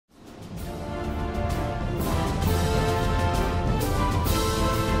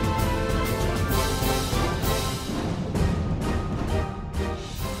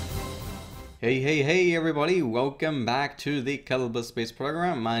Hey everybody, welcome back to the Caliber Space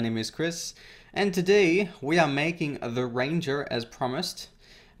program. My name is Chris, and today we are making the Ranger as promised.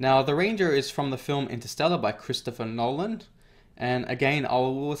 Now, the Ranger is from the film Interstellar by Christopher Nolan, and again, I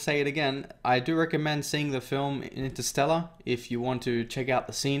will say it again, I do recommend seeing the film Interstellar if you want to check out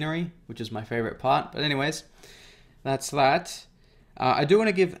the scenery, which is my favorite part. But anyways, that's that. I do want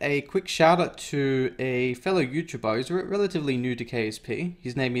to give a quick shout out to a fellow YouTuber who's relatively new to KSP.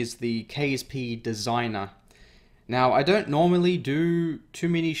 His name is the KSP Designer. Now, I don't normally do too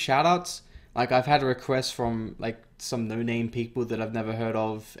many shout outs. Like, I've had requests from like some no-name people that I've never heard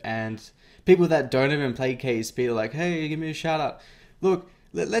of, and people that don't even play KSP are like, hey, give me a shout out. Look,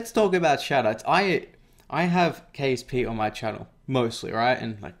 let's talk about shout outs. I have KSP on my channel, mostly, right?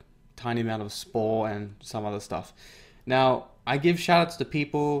 And like tiny amount of Spore and some other stuff. Now, I give shoutouts to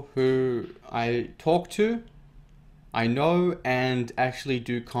people who I talk to, I know, and actually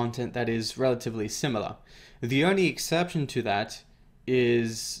do content that is relatively similar. The only exception to that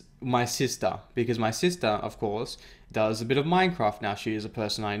is my sister, because my sister, of course, does a bit of Minecraft. Now, she is a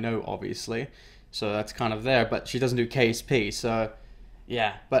person I know, obviously, so that's kind of there, but she doesn't do KSP, so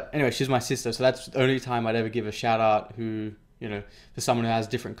yeah. But anyway, she's my sister, so that's the only time I'd ever give a shout out who, for someone who has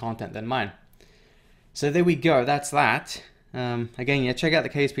different content than mine. So there we go, that's that. Again, yeah, check out the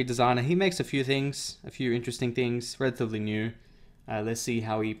KSP Designer. He makes a few things, a few interesting things, relatively new. Let's see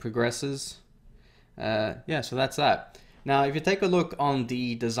how he progresses. Yeah, so that's that. Now, if you take a look on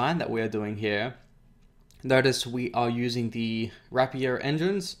the design that we're doing here, notice we are using the Rapier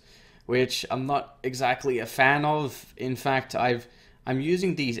engines, which I'm not exactly a fan of. In fact, I'm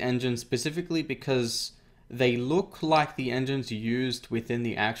using these engines specifically because they look like the engines used within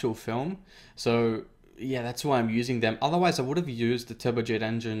the actual film. So yeah, that's why I'm using them. Otherwise, I would have used the turbojet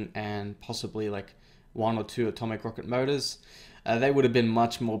engine and possibly like one or two atomic rocket motors. They would have been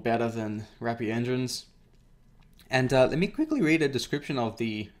much more better than Rapier engines. And let me quickly read a description of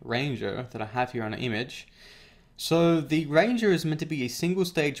the Ranger that I have here on an image. So the Ranger is meant to be a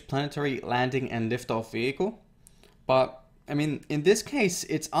single-stage planetary landing and liftoff vehicle. But, I mean, in this case,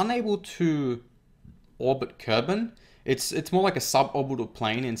 it's unable to orbit Kerbin. It's more like a suborbital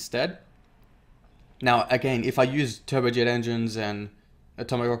plane instead. Now, again, if I used turbojet engines and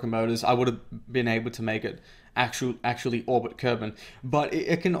atomic rocket motors, I would have been able to make it actually orbit Kerbin. But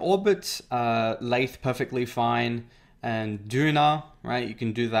it can orbit Lathe perfectly fine, and Duna, right? You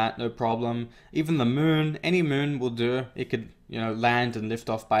can do that, no problem. Even the moon, any moon will do. It could, land and lift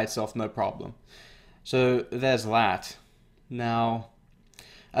off by itself, no problem. So there's that. Now,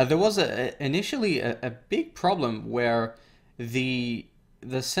 there was initially a big problem where the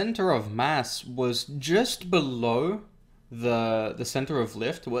center of mass was just below the center of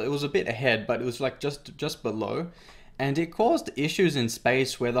lift. Well, it was a bit ahead, but it was like just below, and it caused issues in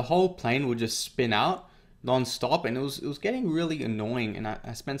space where the whole plane would just spin out non-stop, and it was getting really annoying. And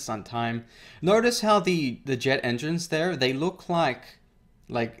I spent some time. Notice how the jet engines there, they look like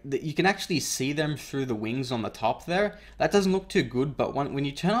you can actually see them through the wings on the top there. That doesn't look too good, but when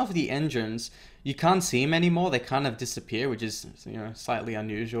you turn off the engines, you can't see them anymore. They kind of disappear, which is slightly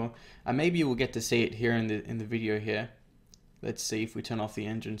unusual. Maybe we'll get to see it here in the video here. Let's see if we turn off the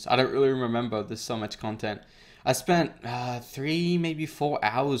engines. I don't really remember. There's so much content. I spent 3, maybe 4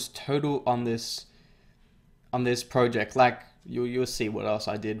 hours total on this project. Like you'll see what else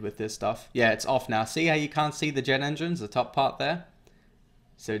I did with this stuff. Yeah, it's off now. See how you can't see the jet engines, the top part there?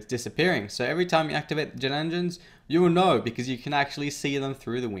 So it's disappearing. So every time you activate the jet engines, you will know because you can actually see them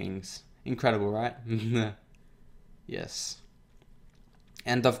through the wings. Incredible, right? Yes.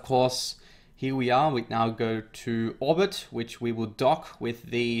 And of course, here we are. We now go to orbit, which we will dock with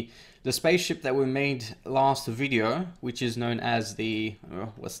the spaceship that we made last video, which is known as the,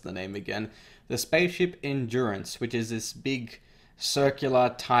 what's the name again? The Spaceship Endurance, which is this big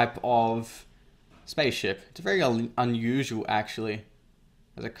circular type of spaceship. It's very unusual, actually,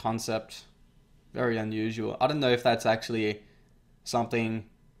 as a concept. Very unusual. I don't know if that's actually something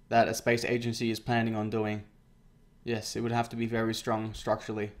that a space agency is planning on doing. Yes, it would have to be very strong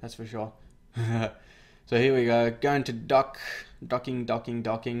structurally, that's for sure. So here we go, going to docking.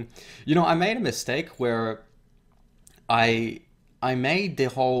 I made a mistake where I made the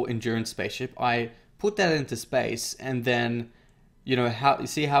whole endurance spaceship. I put that into space, and then you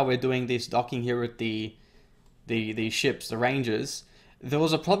see how we're doing this docking here with the ships, the Rangers. There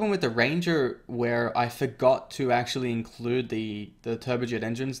was a problem with the Ranger where I forgot to actually include the turbojet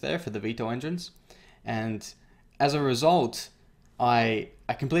engines there for the VTOL engines, and as a result, I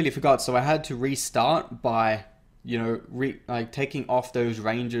completely forgot. So I had to restart by taking off those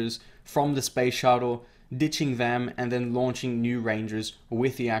Rangers from the space shuttle, ditching them and then launching new Rangers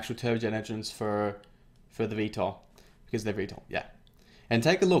with the actual turbojet engines for the VTOL, because they're VTOL, yeah. And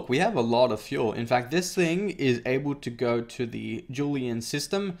take a look, we have a lot of fuel. In fact, this thing is able to go to the Julian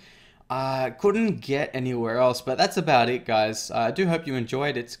system. Couldn't get anywhere else, but that's about it, guys. I do hope you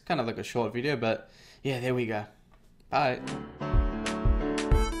enjoyed. It's kind of like a short video, but yeah, there we go. Bye.